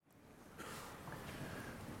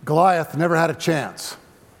Goliath never had a chance.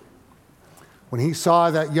 When he saw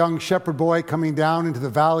that young shepherd boy coming down into the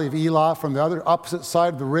valley of Elah from the other opposite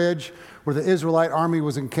side of the ridge where the Israelite army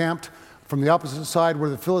was encamped, from the opposite side where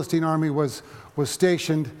the Philistine army was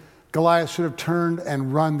stationed, Goliath should have turned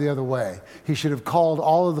and run the other way. He should have called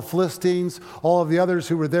all of the Philistines, all of the others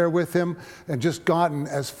who were there with him, and just gotten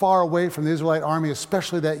as far away from the Israelite army,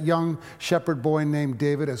 especially that young shepherd boy named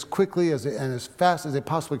David, as quickly and as fast as they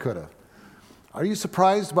possibly could have. Are you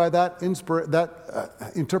surprised by that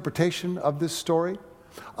interpretation of this story?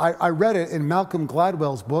 I read it in Malcolm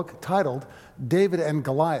Gladwell's book titled David and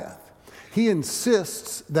Goliath. He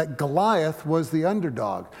insists that Goliath was the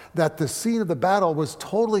underdog, that the scene of the battle was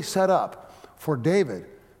totally set up for David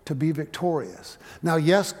to be victorious. Now,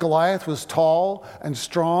 yes, Goliath was tall and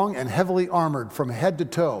strong and heavily armored from head to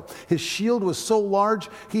toe. His shield was so large,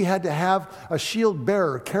 he had to have a shield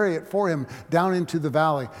bearer carry it for him down into the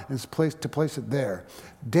valley and place it there.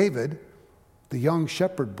 David, the young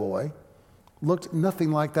shepherd boy, looked nothing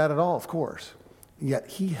like that at all, of course. Yet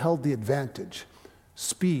he held the advantage.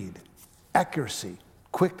 Speed, accuracy,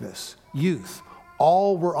 quickness, youth,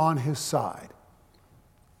 all were on his side.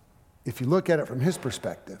 If you look at it from his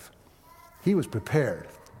perspective, he was prepared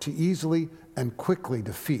to easily and quickly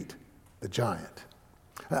defeat the giant.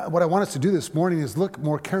 What I want us to do this morning is look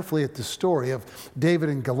more carefully at the story of David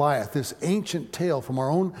and Goliath, this ancient tale from our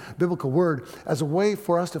own biblical word, as a way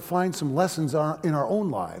for us to find some lessons in our own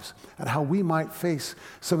lives and how we might face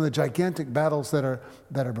some of the gigantic battles that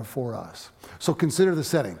are before us. So consider the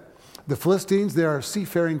setting. The Philistines, they are a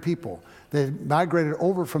seafaring people. They migrated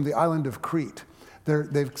over from the island of Crete.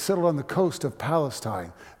 They've settled on the coast of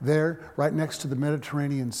Palestine, there right next to the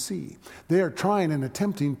Mediterranean Sea. They are trying and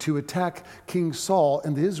attempting to attack King Saul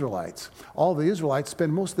and the Israelites. All the Israelites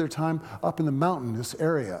spend most of their time up in the mountainous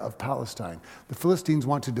area of Palestine. The Philistines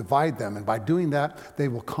want to divide them, and by doing that, they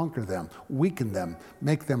will conquer them, weaken them,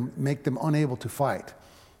 make them unable to fight.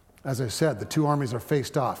 As I said, the two armies are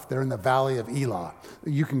faced off. They're in the valley of Elah.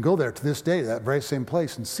 You can go there to this day, that very same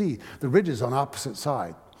place, and see the ridges on opposite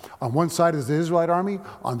side. On one side is the Israelite army,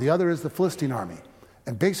 on the other is the Philistine army.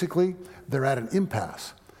 And basically, they're at an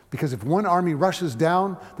impasse. Because if one army rushes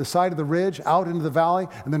down the side of the ridge, out into the valley,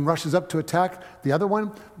 and then rushes up to attack the other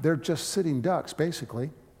one, they're just sitting ducks, basically.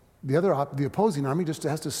 The opposing army just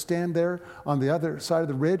has to stand there on the other side of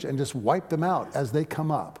the ridge and just wipe them out as they come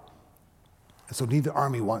up. And so neither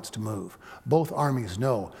army wants to move. Both armies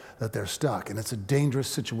know that they're stuck, and it's a dangerous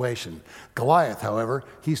situation. Goliath, however,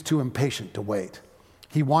 he's too impatient to wait.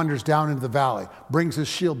 He wanders down into the valley, brings his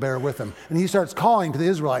shield bearer with him, and he starts calling to the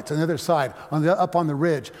Israelites on the other side, up on the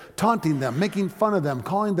ridge, taunting them, making fun of them,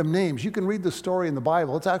 calling them names. You can read the story in the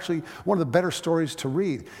Bible. It's actually one of the better stories to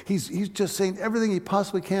read. He's just saying everything he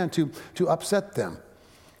possibly can to upset them.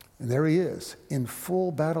 And there he is, in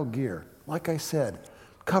full battle gear, like I said,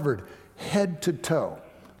 covered head to toe,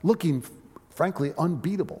 looking, frankly,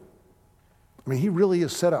 unbeatable. I mean, he really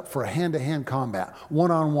is set up for a hand-to-hand combat,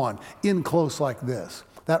 one-on-one, in close like this.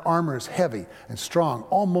 That armor is heavy and strong,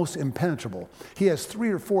 almost impenetrable. He has 3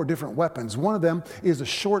 or 4 different weapons. One of them is a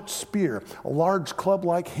short spear, a large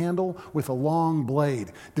club-like handle with a long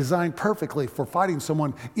blade, designed perfectly for fighting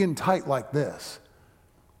someone in tight like this.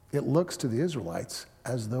 It looks to the Israelites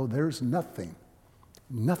as though there's nothing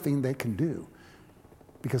they can do,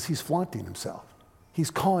 because he's flaunting himself.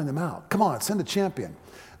 He's calling them out. Come on, send a champion.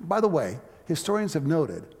 By the way, historians have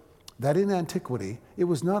noted that in antiquity, it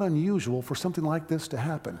was not unusual for something like this to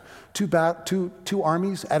happen. Two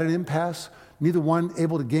armies at an impasse, neither one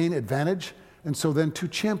able to gain advantage, and so then 2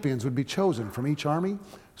 champions would be chosen from each army,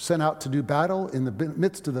 sent out to do battle in the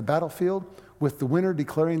midst of the battlefield, with the winner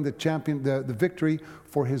declaring the victory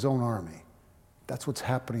for his own army. That's what's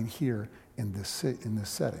happening here in this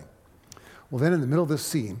setting. Well, then in the middle of this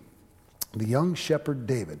scene, the young shepherd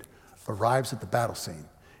David arrives at the battle scene.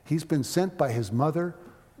 He's been sent by his mother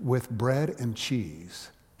with bread and cheese.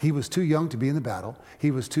 He was too young to be in the battle.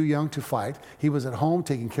 He was too young to fight. He was at home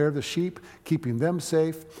taking care of the sheep, keeping them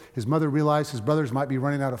safe. His mother realized his brothers might be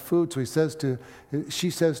running out of food, so she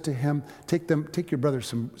says to him, take your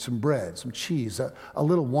brothers some bread, some cheese, a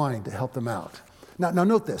little wine to help them out. Now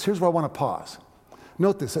note this. Here's where I want to pause.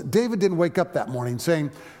 Note this. David didn't wake up that morning saying,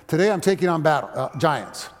 today I'm taking on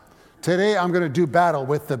giants. Today I'm going to do battle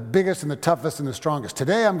with the biggest and the toughest and the strongest.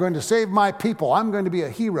 Today I'm going to save my people. I'm going to be a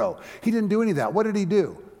hero. He didn't do any of that. What did he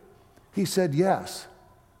do? He said yes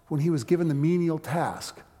when he was given the menial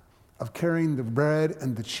task of carrying the bread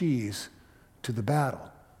and the cheese to the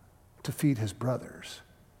battle to feed his brothers.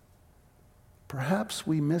 Perhaps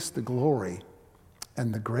we miss the glory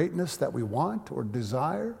and the greatness that we want or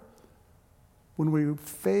desire when we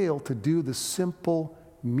fail to do the simple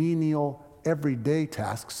menial, everyday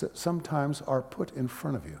tasks that sometimes are put in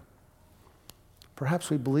front of you. Perhaps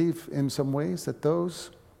we believe in some ways that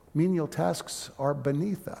those menial tasks are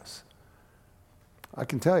beneath us. I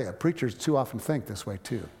can tell you, preachers too often think this way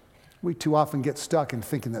too. We too often get stuck in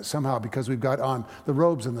thinking that somehow because we've got on the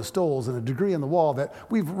robes and the stoles and a degree in the wall that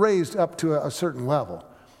we've raised up to a certain level.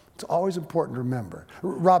 It's always important to remember.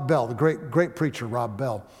 Rob Bell, the great preacher Rob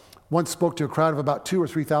Bell, once spoke to a crowd of about 2,000 or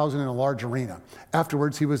 3,000 in a large arena.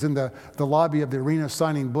 Afterwards, he was in the lobby of the arena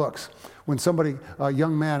signing books when somebody, a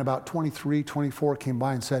young man about 23, 24, came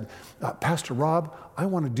by and said, Pastor Rob, I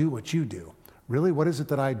want to do what you do. Really? What is it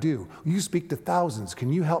that I do? You speak to thousands. Can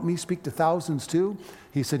you help me speak to thousands too?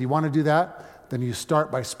 He said, you want to do that? Then you start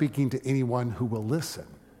by speaking to anyone who will listen.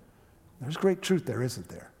 There's great truth there, isn't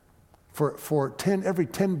there? For every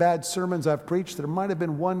 10 bad sermons I've preached, there might have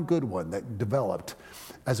been one good one that developed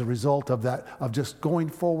as a result of that, of just going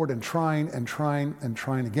forward and trying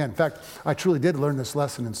again. In fact, I truly did learn this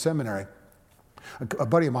lesson in seminary. A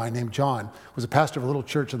buddy of mine named John was a pastor of a little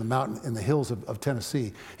church in the mountain in the hills of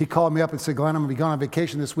Tennessee. He called me up and said, Glenn, I'm going to be gone on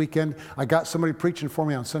vacation this weekend. I got somebody preaching for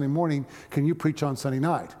me on Sunday morning. Can you preach on Sunday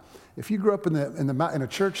night? If you grew up in a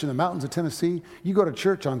church in the mountains of Tennessee, you go to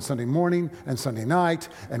church on Sunday morning and Sunday night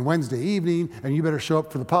and Wednesday evening, and you better show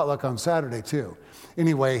up for the potluck on Saturday too.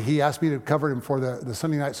 Anyway, he asked me to cover him for the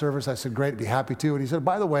Sunday night service. I said, great, I'd be happy to. And he said,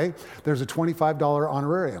 by the way, there's a $25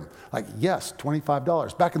 honorarium. Like, yes,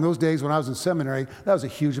 $25. Back in those days when I was in seminary, that was a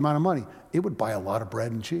huge amount of money. It would buy a lot of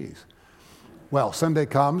bread and cheese. Well, Sunday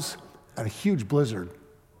comes, and a huge blizzard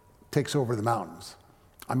takes over the mountains.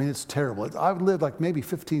 I mean, it's terrible. I lived like maybe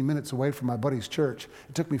 15 minutes away from my buddy's church.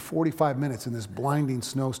 It took me 45 minutes in this blinding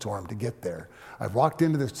snowstorm to get there. I walked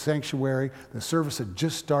into the sanctuary. The service had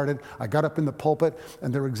just started. I got up in the pulpit,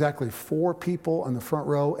 and there were exactly 4 people on the front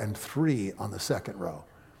row and 3 on the second row.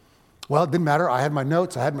 Well, it didn't matter. I had my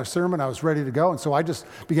notes. I had my sermon. I was ready to go. And so I just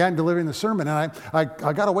began delivering the sermon. And I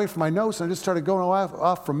got away from my notes, and I just started going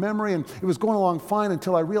off from memory. And it was going along fine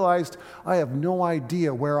until I realized I have no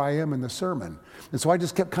idea where I am in the sermon. And so I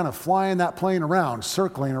just kept kind of flying that plane around,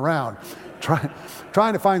 circling around,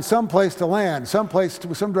 trying to find some place to land, some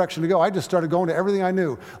direction to go. I just started going to everything I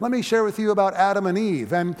knew. Let me share with you about Adam and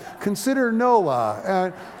Eve, and consider Noah,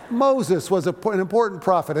 and Moses was an important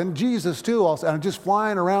prophet, and Jesus too. Also, and I'm just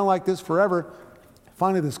flying around like this forever.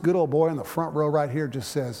 Finally, this good old boy in the front row right here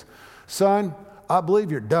just says, son, I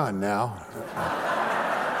believe you're done now.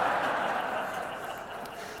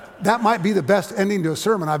 That might be the best ending to a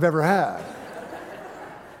sermon I've ever had.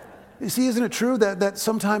 You see, isn't it true that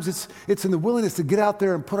sometimes it's in the willingness to get out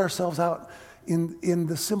there and put ourselves out in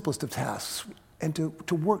the simplest of tasks and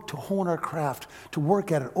to work, to hone our craft, to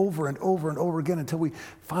work at it over and over and over again until we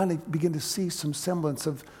finally begin to see some semblance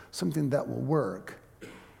of something that will work.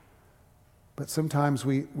 But sometimes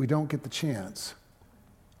we don't get the chance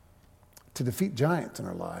to defeat giants in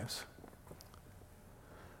our lives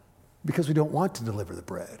because we don't want to deliver the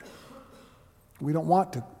bread. We don't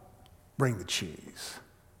want to bring the cheese.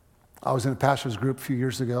 I was in a pastor's group a few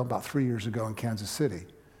years ago, about 3 years ago in Kansas City.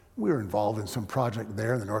 We were involved in some project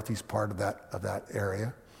there in the northeast part of that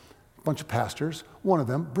area. A bunch of pastors. One of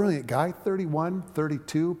them, brilliant guy, 31,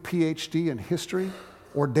 32, PhD in history,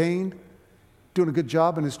 ordained, doing a good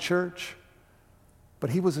job in his church. But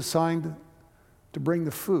he was assigned to bring the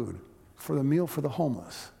food for the meal for the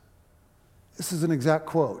homeless. This is an exact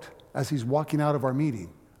quote as he's walking out of our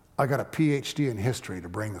meeting. I got a PhD in history to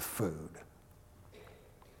bring the food.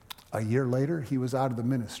 A year later, he was out of the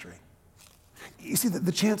ministry. You see,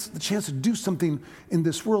 the chance to do something in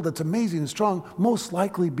this world that's amazing and strong most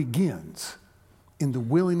likely begins in the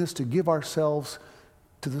willingness to give ourselves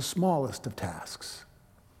to the smallest of tasks.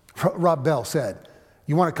 Rob Bell said,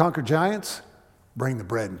 you want to conquer giants? Bring the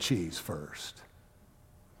bread and cheese first.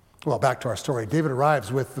 Well, back to our story. David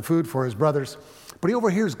arrives with the food for his brothers, but he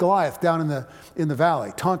overhears Goliath down in the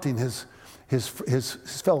valley, taunting his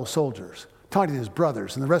fellow soldiers, taunting his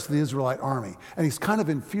brothers and the rest of the Israelite army. And he's kind of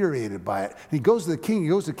infuriated by it. And he goes to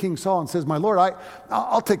King Saul and says, my Lord,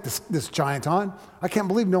 I'll take this giant on. I can't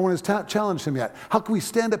believe no one has challenged him yet. How can we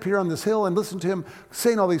stand up here on this hill and listen to him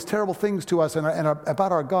saying all these terrible things to us and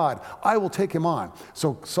about our God? I will take him on.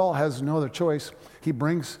 So Saul has no other choice. He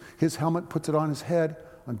brings his helmet, puts it on his head,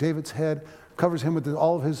 on David's head, covers him with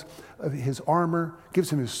all of his armor,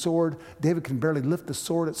 gives him his sword. David can barely lift the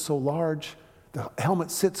sword. It's so large. The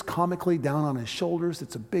helmet sits comically down on his shoulders.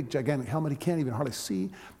 It's a big, gigantic helmet. He can't even hardly see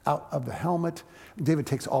out of the helmet. David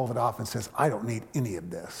takes all of it off and says, I don't need any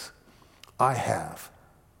of this. I have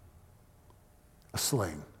a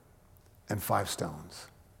sling and 5 stones.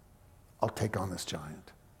 I'll take on this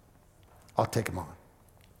giant. I'll take him on.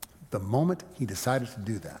 The moment he decided to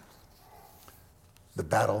do that, the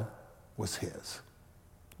battle was his.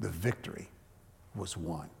 The victory was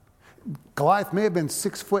won. Goliath may have been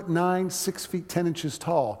 6'9", 6 feet 10 inches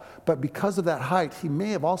tall, but because of that height, he may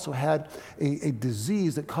have also had a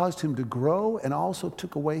disease that caused him to grow and also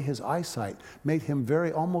took away his eyesight, made him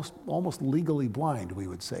very almost legally blind, we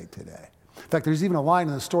would say today. In fact, there's even a line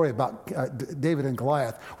in the story about David and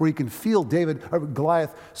Goliath where you can feel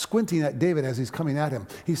Goliath squinting at David as he's coming at him.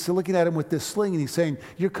 He's looking at him with this sling and he's saying,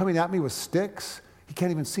 "You're coming at me with sticks?" He can't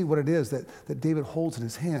even see what it is that David holds in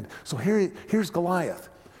his hand. So here's Goliath.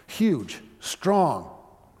 Huge, strong.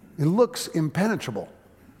 He looks impenetrable.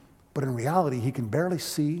 But in reality, he can barely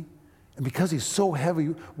see. And because he's so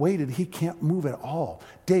heavy weighted, he can't move at all.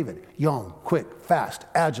 David, young, quick, fast,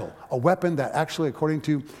 agile. A weapon that actually, according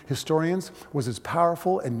to historians, was as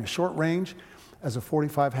powerful and short range as a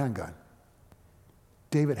 .45 handgun.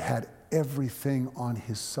 David had everything on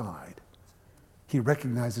his side. He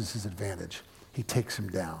recognizes his advantage. He takes him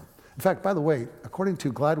down. In fact, by the way, according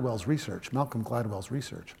to Gladwell's research, Malcolm Gladwell's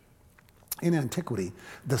research, in antiquity,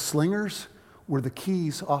 the slingers were the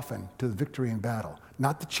keys often to the victory in battle.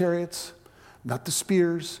 Not the chariots, not the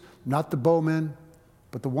spears, not the bowmen,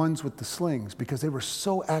 but the ones with the slings, because they were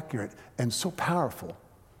so accurate and so powerful,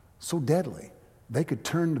 so deadly, they could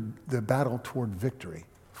turn the battle toward victory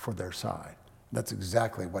for their side. That's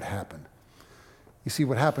exactly what happened. You see,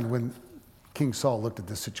 what happened when King Saul looked at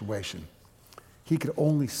this situation, he could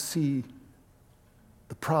only see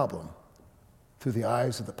the problem through the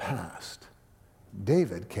eyes of the past.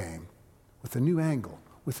 David came with a new angle,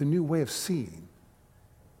 with a new way of seeing,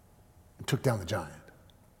 and took down the giant.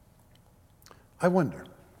 I wonder,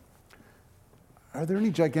 are there any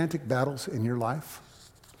gigantic battles in your life?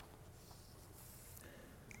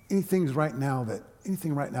 Anything right now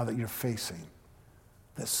that you're facing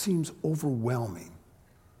that seems overwhelming,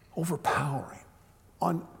 overpowering,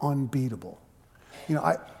 unbeatable? You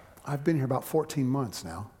know, I've been here about 14 months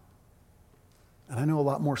now, and I know a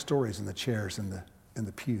lot more stories in the chairs and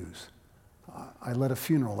the pews. I led a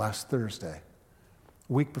funeral last Thursday.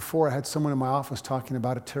 A week before, I had someone in my office talking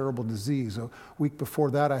about a terrible disease. A week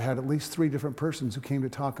before that, I had at least 3 different persons who came to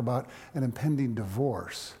talk about an impending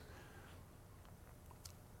divorce.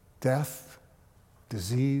 Death,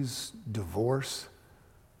 disease, divorce,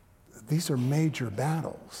 these are major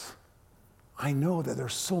battles. I know that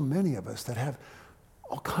there's so many of us that have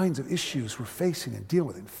all kinds of issues we're facing and dealing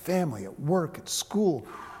with in family, at work, at school,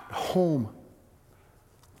 at home.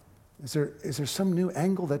 Is there some new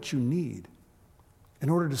angle that you need in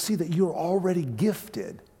order to see that you're already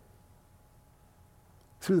gifted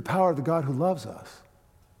through the power of the God who loves us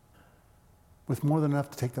with more than enough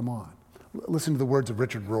to take them on? Listen to the words of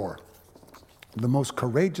Richard Rohr. The most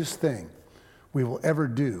courageous thing we will ever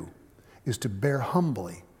do is to bear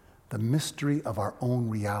humbly the mystery of our own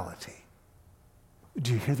reality.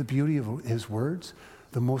 Do you hear the beauty of his words?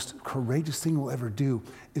 The most courageous thing we'll ever do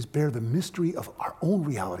is bear the mystery of our own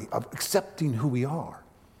reality, of accepting who we are.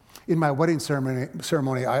 In my wedding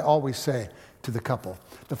ceremony, I always say to the couple,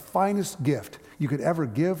 the finest gift you could ever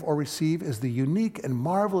give or receive is the unique and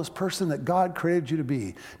marvelous person that God created you to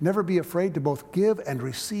be. Never be afraid to both give and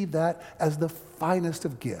receive that as the finest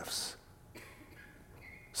of gifts.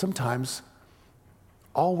 Sometimes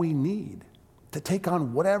all we need to take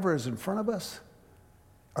on whatever is in front of us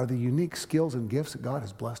are the unique skills and gifts that God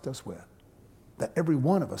has blessed us with, that every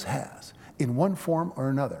one of us has in one form or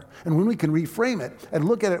another. And when we can reframe it and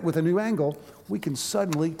look at it with a new angle, we can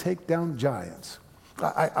suddenly take down giants.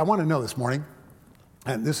 I want to know this morning,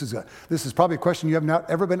 and this is probably a question you have not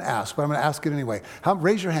ever been asked, but I'm going to ask it anyway.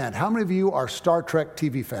 Raise your hand. How many of you are Star Trek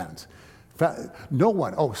TV fans? No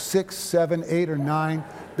one. Oh, 6, 7, 8, or 9.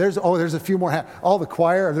 There's a few more hands. All the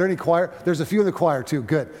choir. Are there any choir? There's a few in the choir too.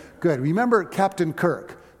 Good. Remember Captain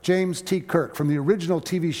Kirk? James T. Kirk, from the original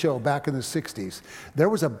TV show back in the 60s. There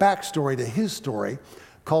was a backstory to his story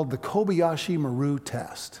called the Kobayashi Maru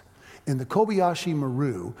test. In the Kobayashi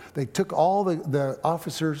Maru, they took all the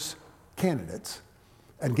officers' candidates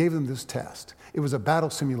and gave them this test. It was a battle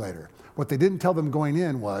simulator. What they didn't tell them going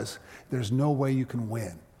in was, there's no way you can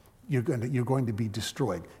win. You're going to be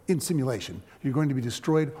destroyed. In simulation, you're going to be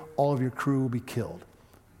destroyed. All of your crew will be killed.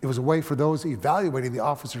 It was a way for those evaluating the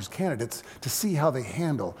officers' candidates to see how they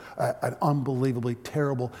handle an unbelievably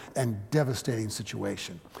terrible and devastating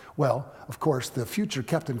situation. Well, of course, the future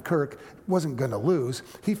Captain Kirk wasn't going to lose.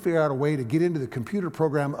 He figured out a way to get into the computer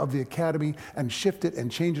program of the Academy and shift it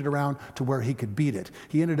and change it around to where he could beat it.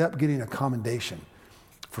 He ended up getting a commendation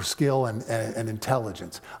for skill and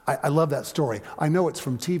intelligence. I love that story. I know it's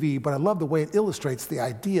from TV, but I love the way it illustrates the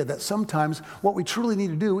idea that sometimes what we truly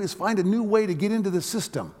need to do is find a new way to get into the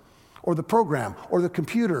system. or the program, or the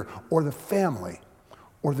computer, or the family,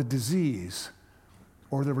 or the disease,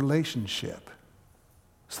 or the relationship,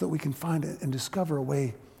 so that we can find it and discover a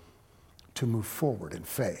way to move forward in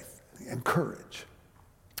faith and courage.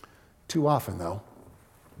 Too often, though,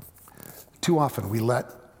 we let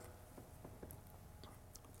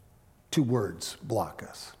two words block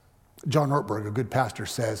us. John Ortberg, a good pastor,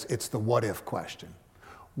 says it's the what if question.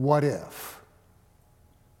 What if?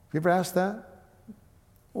 You ever asked that?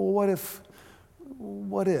 Well, what if?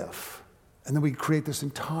 What if? And then we create this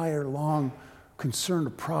entire long concern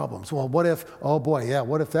of problems. Well, what if, oh boy, yeah,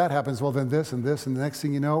 what if that happens? Well, then this and this, and the next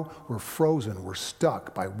thing you know, we're frozen, we're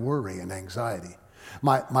stuck by worry and anxiety.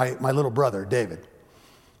 My little brother, David,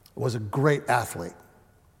 was a great athlete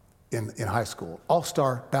in high school.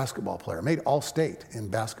 All-star basketball player, made all-state in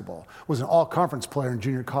basketball, was an all-conference player in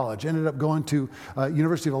junior college, ended up going to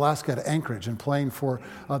University of Alaska at Anchorage and playing for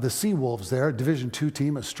the Seawolves there, a Division II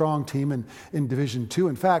team, a strong team in Division II.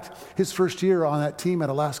 In fact, his first year on that team at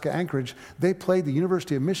Alaska Anchorage, they played the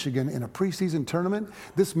University of Michigan in a preseason tournament.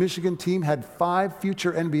 This Michigan team had 5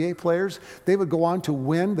 future NBA players. They would go on to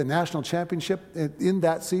win the national championship in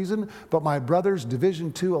that season, but my brother's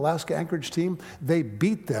Division II Alaska Anchorage team, they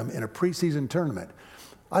beat them in a preseason tournament.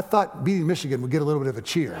 I thought beating Michigan would get a little bit of a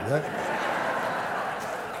cheer.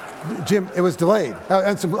 Jim, it was delayed.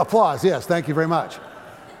 And some applause, yes, thank you very much.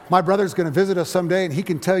 My brother's going to visit us someday, and he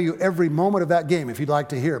can tell you every moment of that game if you'd like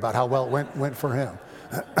to hear about how well it went for him.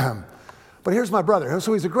 But here's my brother.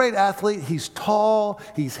 So he's a great athlete. He's tall.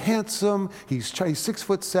 He's handsome. He's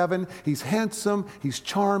 6'7". He's handsome. He's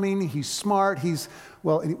charming. He's smart.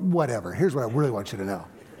 Well, whatever. Here's what I really want you to know.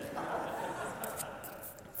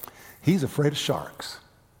 He's afraid of sharks.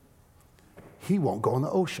 He won't go in the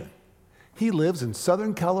ocean. He lives in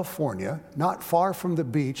Southern California, not far from the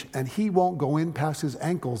beach, and he won't go in past his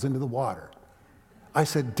ankles into the water. I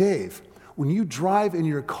said, Dave, when you drive in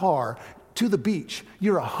your car to the beach,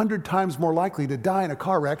 you're 100 times more likely to die in a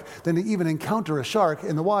car wreck than to even encounter a shark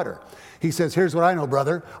in the water. He says, here's what I know,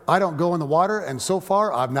 brother. I don't go in the water, and so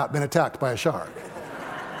far, I've not been attacked by a shark.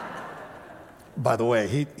 By the way,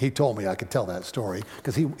 he told me I could tell that story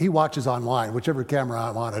because he watches online. Whichever camera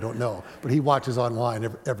I'm on, I don't know, but he watches online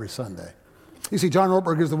every Sunday. You see, John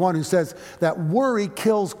Ortberg is the one who says that worry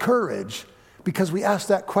kills courage because we ask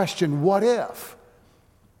that question, what if?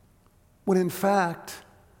 When in fact,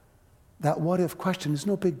 that what if question is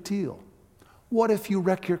no big deal. What if you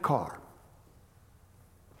wreck your car?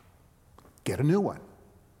 Get a new one.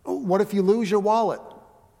 What if you lose your wallet?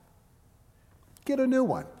 Get a new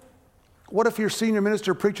one. What if your senior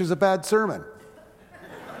minister preaches a bad sermon?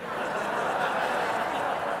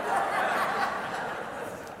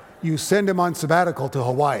 You send him on sabbatical to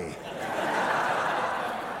Hawaii.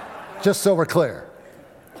 Just so we're clear.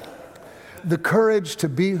 The courage to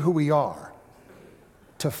be who we are,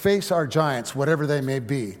 to face our giants, whatever they may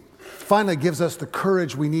be, finally gives us the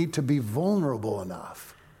courage we need to be vulnerable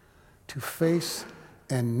enough to face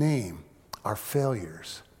and name our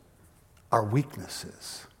failures, our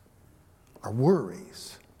weaknesses, our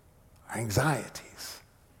worries, our anxieties,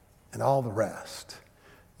 and all the rest.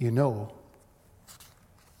 You know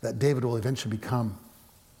that David will eventually become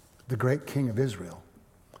the great king of Israel.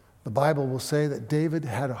 The Bible will say that David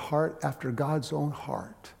had a heart after God's own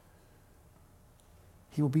heart.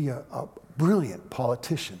 He will be a brilliant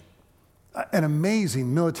politician, an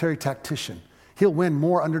amazing military tactician. He'll win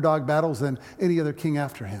more underdog battles than any other king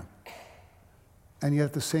after him. And yet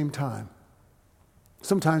at the same time,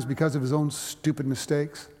 sometimes because of his own stupid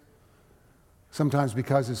mistakes, sometimes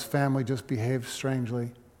because his family just behaves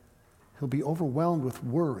strangely, he'll be overwhelmed with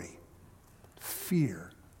worry,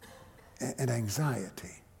 fear, and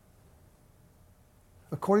anxiety.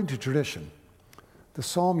 According to tradition, the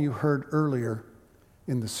psalm you heard earlier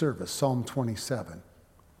in the service, Psalm 27,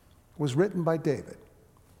 was written by David.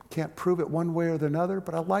 Can't prove it one way or another,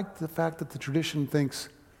 but I like the fact that the tradition thinks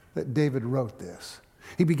that David wrote this.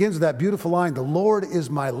 He begins with that beautiful line, the Lord is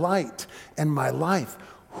my light and my life.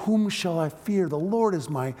 Whom shall I fear? The Lord is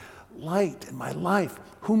my light and my life.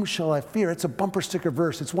 Whom shall I fear? It's a bumper sticker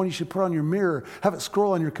verse. It's one you should put on your mirror, have it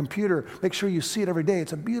scroll on your computer, make sure you see it every day.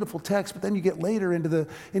 It's a beautiful text, but then you get later into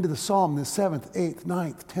the psalm, the 7th, 8th,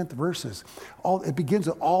 9th, 10th verses. It begins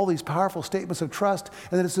with all these powerful statements of trust,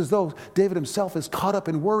 and then it's as though David himself is caught up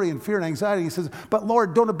in worry and fear and anxiety. He says, but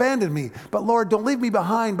Lord, don't abandon me. But Lord, don't leave me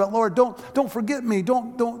behind. But Lord, don't forget me.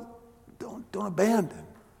 Don't abandon.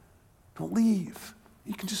 Don't leave.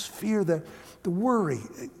 You can just fear the worry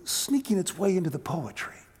sneaking its way into the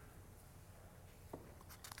poetry.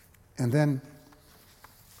 And then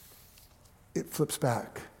it flips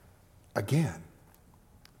back again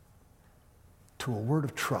to a word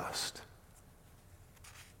of trust.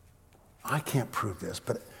 I can't prove this,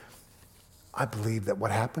 but I believe that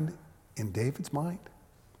what happened in David's mind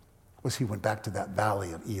was he went back to that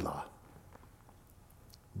valley of Elah,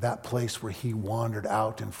 that place where he wandered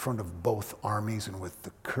out in front of both armies and with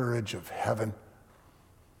the courage of heaven,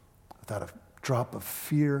 without a drop of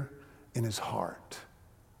fear in his heart,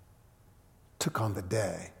 took on the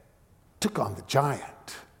day, took on the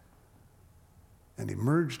giant, and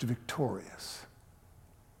emerged victorious.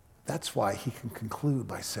 That's why he can conclude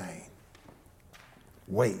by saying,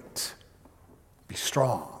 wait, be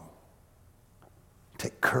strong,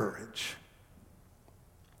 take courage.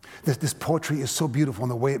 This poetry is so beautiful,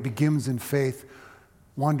 and the way it begins in faith,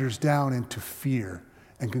 wanders down into fear,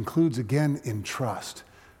 and concludes again in trust.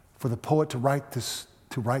 For the poet to write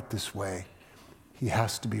this way, he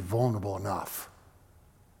has to be vulnerable enough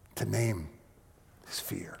to name his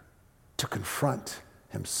fear, to confront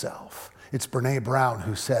himself. It's Brene Brown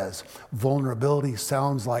who says, vulnerability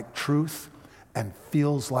sounds like truth and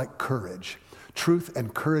feels like courage. Truth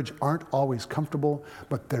and courage aren't always comfortable,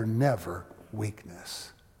 but they're never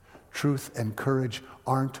weakness. Truth and courage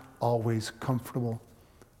aren't always comfortable,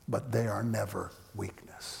 but they are never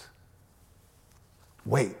weakness.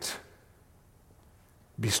 Wait.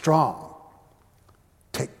 Be strong.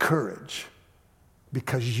 Take courage,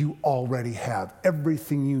 because you already have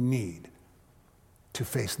everything you need to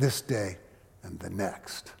face this day and the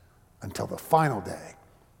next, until the final day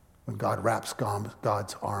when God wraps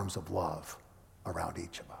God's arms of love around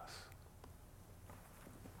each of us.